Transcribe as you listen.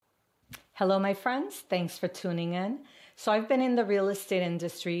Hello, my friends. Thanks for tuning in. So I've been in the real estate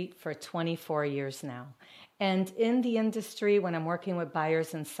industry for 24 years now. And in the industry, when I'm working with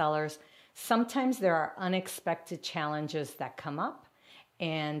buyers and sellers, sometimes there are unexpected challenges that come up,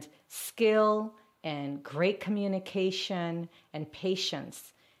 and skill and great communication and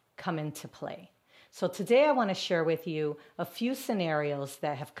patience come into play. So today I want to share with you a few scenarios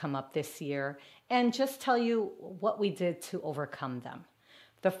that have come up this year and just tell you what we did to overcome them.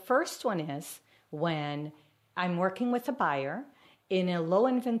 The first one is when I'm working with a buyer in a low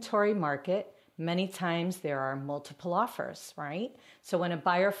inventory market. Many times there are multiple offers, right? So when a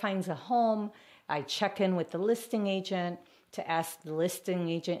buyer finds a home, I check in with the listing agent to ask the listing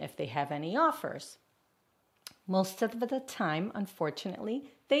agent if they have any offers. Most of the time,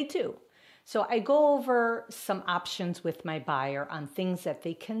 unfortunately, they do. So I go over some options with my buyer on things that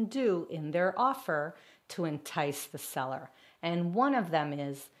they can do in their offer to entice the seller. And one of them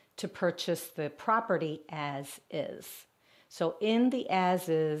is to purchase the property as is. So in the as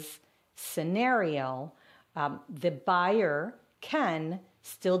is scenario, the buyer can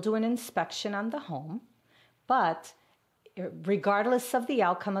still do an inspection on the home, but regardless of the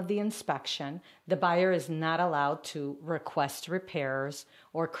outcome of the inspection, the buyer is not allowed to request repairs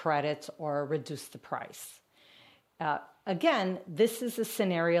or credits or reduce the price. Again, this is a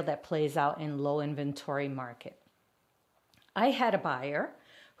scenario that plays out in low inventory market. I had a buyer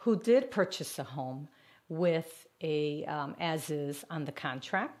who did purchase a home with a as-is on the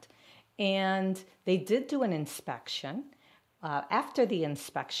contract, and they did do an inspection. After the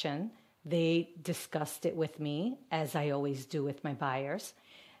inspection, they discussed it with me, as I always do with my buyers.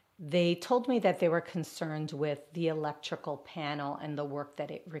 They told me that they were concerned with the electrical panel and the work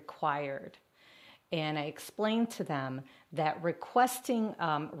that it required. And I explained to them that requesting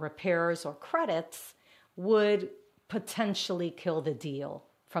repairs or credits would potentially kill the deal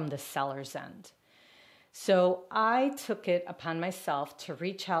from the seller's end. So I took it upon myself to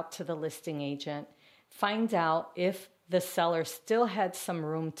reach out to the listing agent, find out if the seller still had some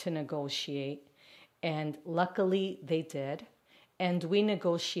room to negotiate, and luckily they did. And we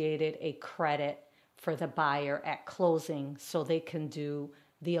negotiated a credit for the buyer at closing so they can do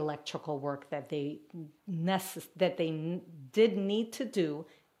the electrical work that they did need to do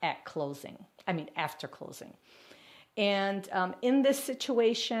at closing. After closing. And in this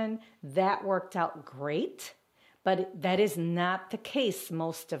situation, that worked out great, but that is not the case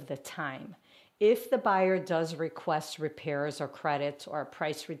most of the time. If the buyer does request repairs or credits or a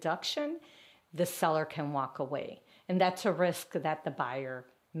price reduction, the seller can walk away. And that's a risk that the buyer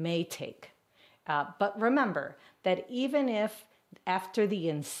may take. But remember that even if after the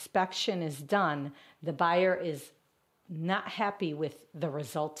inspection is done, the buyer is not happy with the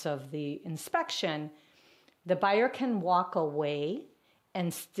results of the inspection, the buyer can walk away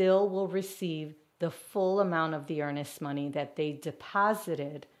and still will receive the full amount of the earnest money that they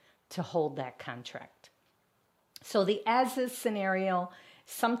deposited to hold that contract. So the as-is scenario,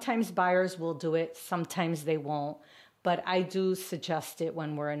 sometimes buyers will do it, sometimes they won't, but I do suggest it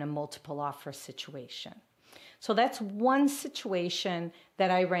when we're in a multiple offer situation. So that's one situation that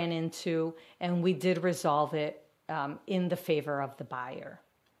I ran into, and we did resolve it in the favor of the buyer.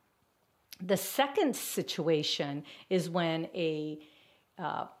 The second situation is when a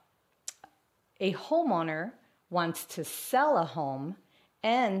homeowner wants to sell a home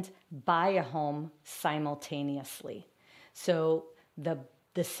and buy a home simultaneously. So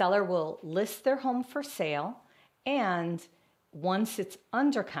the seller will list their home for sale, and once it's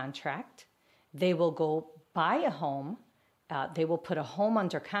under contract, they will go buy a home. They will put a home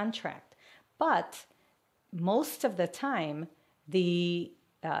under contract. But most of the time,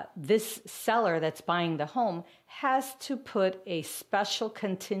 this seller that's buying the home has to put a special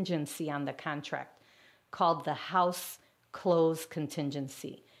contingency on the contract called the house close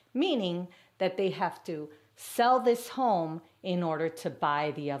contingency, meaning that they have to sell this home in order to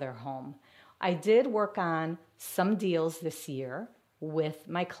buy the other home. I did work on some deals this year with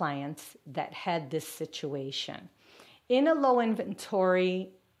my clients that had this situation. In a low inventory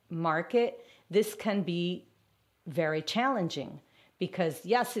market, this can be very challenging because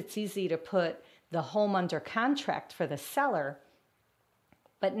yes, it's easy to put the home under contract for the seller,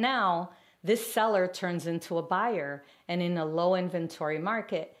 but now this seller turns into a buyer, and in a low inventory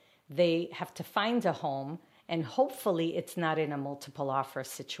market, they have to find a home, and hopefully it's not in a multiple offer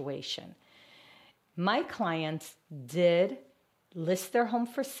situation. My clients did list their home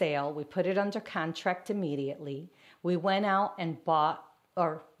for sale. We put it under contract immediately. We went out and put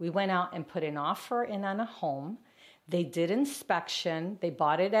an offer in on a home. They did inspection. They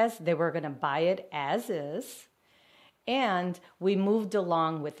bought it as they were going to buy it as is. And we moved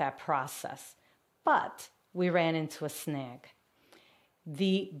along with that process. But we ran into a snag.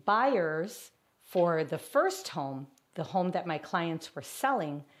 The buyers for the first home, the home that my clients were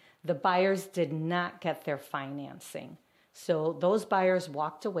selling, the buyers did not get their financing. So those buyers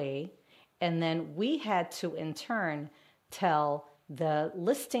walked away, and then we had to in turn tell the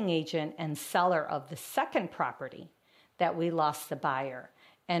listing agent and seller of the second property that we lost the buyer.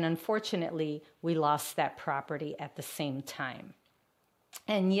 And unfortunately, we lost that property at the same time.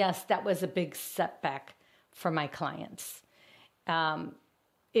 And yes, that was a big setback for my clients.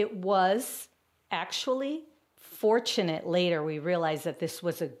 It was actually fortunate later we realized that this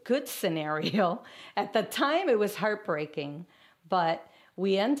was a good scenario. At the time, it was heartbreaking, but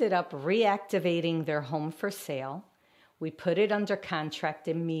we ended up reactivating their home for sale. We put it under contract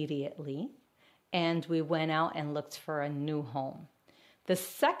immediately, and we went out and looked for a new home. The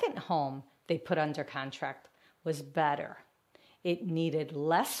second home they put under contract was better. It needed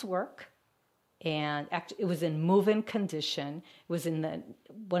less work, and actually it was in move-in condition. It was in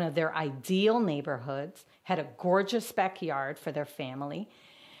one of their ideal neighborhoods, had a gorgeous backyard for their family.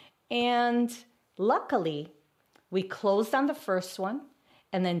 And luckily, we closed on the first one,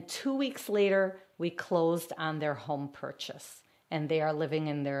 and then 2 weeks later, we closed on their home purchase, and they are living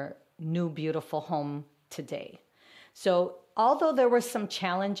in their new beautiful home today. So although there were some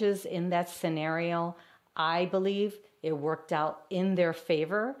challenges in that scenario, I believe it worked out in their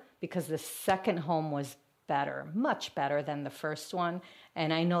favor because the second home was better, much better than the first one.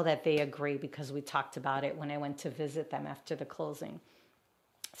 And I know that they agree because we talked about it when I went to visit them after the closing.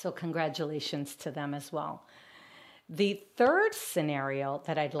 So congratulations to them as well. The third scenario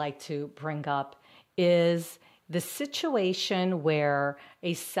that I'd like to bring up is the situation where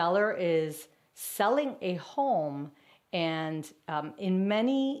a seller is selling a home, and in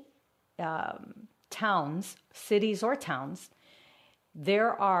many towns, cities or towns,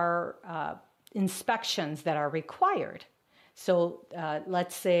 there are inspections that are required. So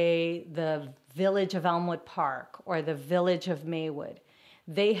let's say the Village of Elmwood Park or the Village of Maywood,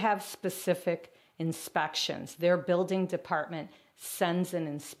 they have specific inspections. Their building department sends an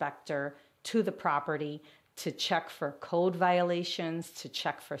inspector to the property to check for code violations, to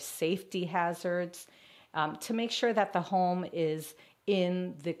check for safety hazards, to make sure that the home is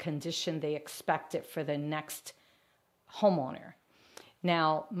in the condition they expect it for the next homeowner.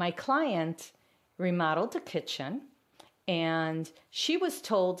 Now, my client remodeled the kitchen, and she was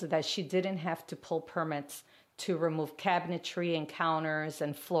told that she didn't have to pull permits to remove cabinetry and counters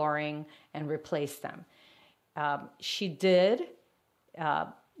and flooring and replace them. She did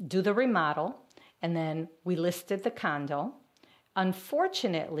do the remodel, and then we listed the condo.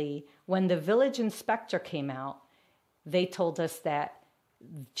 Unfortunately, when the village inspector came out, they told us that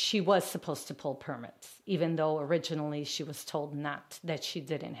she was supposed to pull permits, even though originally she was told not, that she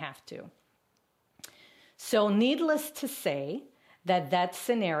didn't have to. So needless to say that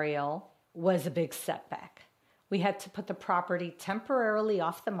scenario was a big setback. We had to put the property temporarily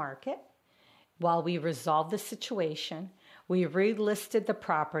off the market while we resolved the situation. We relisted the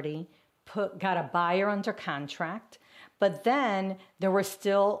property, got a buyer under contract, but then there were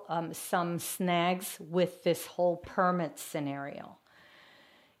still some snags with this whole permit scenario.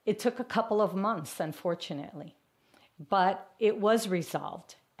 It took a couple of months, unfortunately, but it was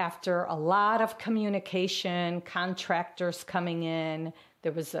resolved after a lot of communication, contractors coming in.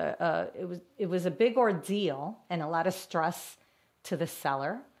 There was it was a big ordeal and a lot of stress to the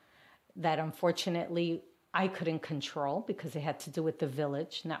seller that unfortunately I couldn't control because it had to do with the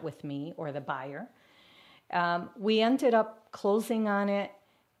village, not with me or the buyer. We ended up closing on it,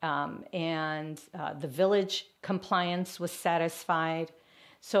 and the village compliance was satisfied.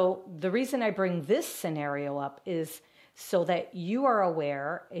 So the reason I bring this scenario up is so that you are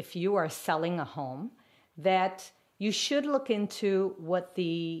aware, if you are selling a home, that you should look into what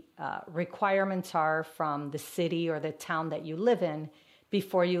the requirements are from the city or the town that you live in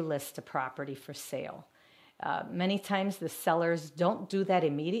before you list a property for sale. Many times the sellers don't do that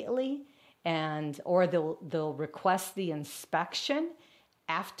immediately, or they'll request the inspection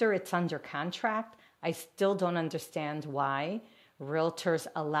after it's under contract. I still don't understand why realtors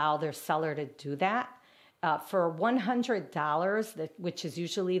allow their seller to do that. For $100, which is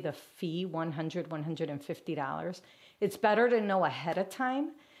usually the fee, $150, it's better to know ahead of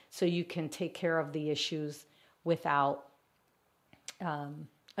time so you can take care of the issues without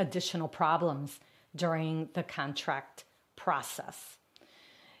additional problems during the contract process.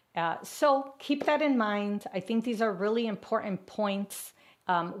 So keep that in mind. I think these are really important points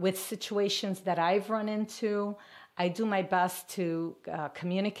with situations that I've run into. I do my best to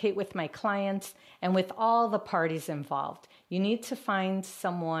communicate with my clients and with all the parties involved. You need to find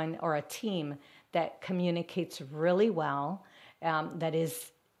someone or a team that communicates really well, that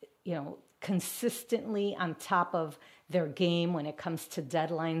is, consistently on top of their game when it comes to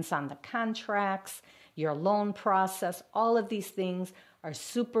deadlines on the contracts, your loan process. All of these things are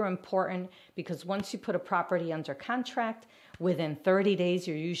super important because once you put a property under contract, within 30 days,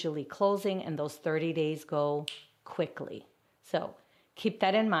 you're usually closing, and those 30 days go quickly. So keep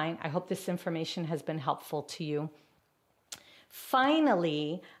that in mind. I hope this information has been helpful to you.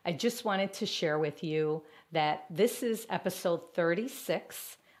 Finally, I just wanted to share with you that this is episode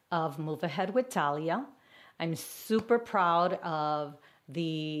 36 of Move Ahead with Dalia. I'm super proud of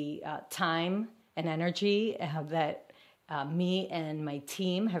the time and energy that me and my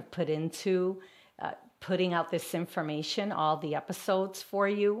team have put into putting out this information, all the episodes for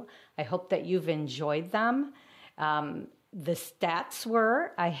you. I hope that you've enjoyed them. The stats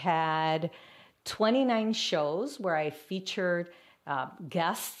were, I had 29 shows where I featured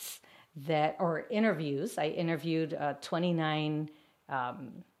guests or interviews. I interviewed 29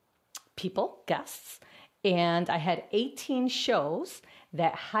 people, guests, and I had 18 shows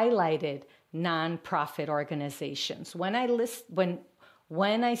that highlighted nonprofit organizations. When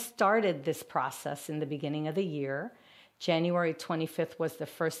I started this process in the beginning of the year, January 25th was the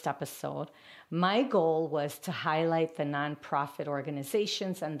first episode, my goal was to highlight the nonprofit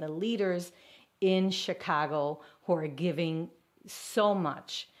organizations and the leaders in Chicago who are giving so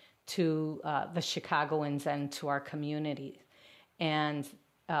much to the Chicagoans and to our community. And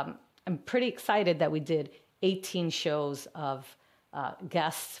I'm pretty excited that we did 18 shows of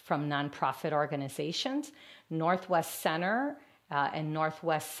guests from nonprofit organizations. Northwest Center and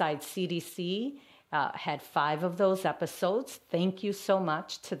Northwest Side CDC had 5 of those episodes. Thank you so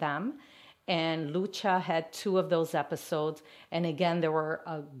much to them. And Lucha had 2 of those episodes. And again, there were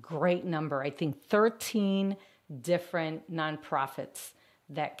a great number, I think 13 different nonprofits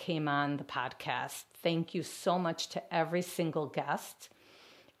that came on the podcast. Thank you so much to every single guest.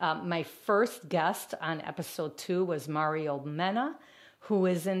 My first guest on episode 2 was Mario Mena, who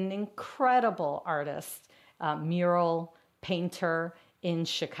is an incredible artist, mural painter in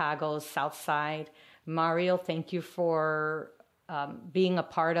Chicago's South Side. Mario, thank you for being a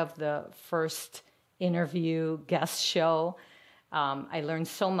part of the first interview guest show. I learned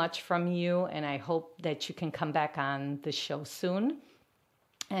so much from you, and I hope that you can come back on the show soon.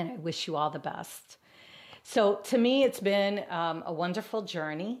 And I wish you all the best. So to me, it's been a wonderful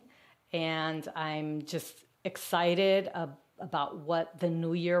journey, and I'm just excited about what the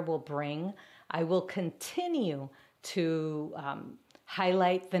new year will bring. I will continue to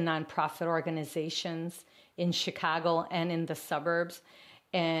highlight the nonprofit organizations in Chicago and in the suburbs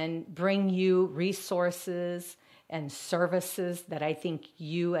and bring you resources and services that I think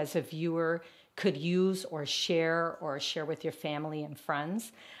you as a viewer could use or share with your family and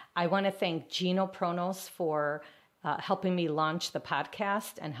friends. I want to thank Gino Pronos for helping me launch the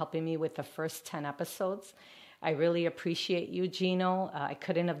podcast and helping me with the first 10 episodes. I really appreciate you, Gino. I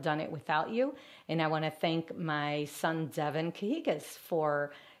couldn't have done it without you. And I want to thank my son, Devin Cahigas,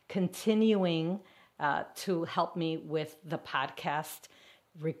 for continuing to help me with the podcast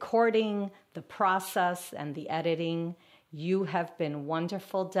recording, the process, and the editing. You have been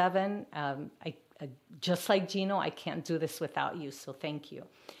wonderful, Devin. Just like Gino, I can't do this without you, so thank you.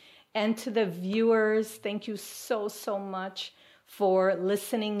 And to the viewers, thank you so, so much for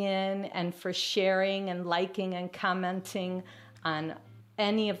listening in and for sharing and liking and commenting on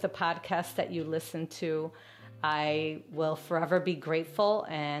any of the podcasts that you listen to. I will forever be grateful,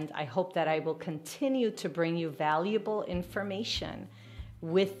 and I hope that I will continue to bring you valuable information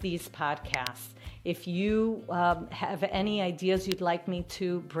with these podcasts. If you have any ideas you'd like me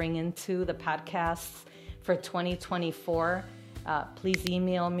to bring into the podcasts for 2024, please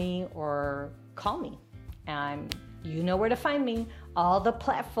email me or call me. You know where to find me, all the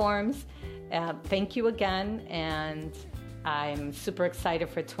platforms. Thank you again, and I'm super excited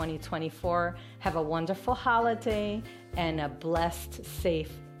for 2024. Have a wonderful holiday and a blessed,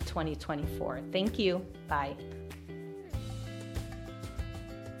 safe 2024. Thank you. Bye.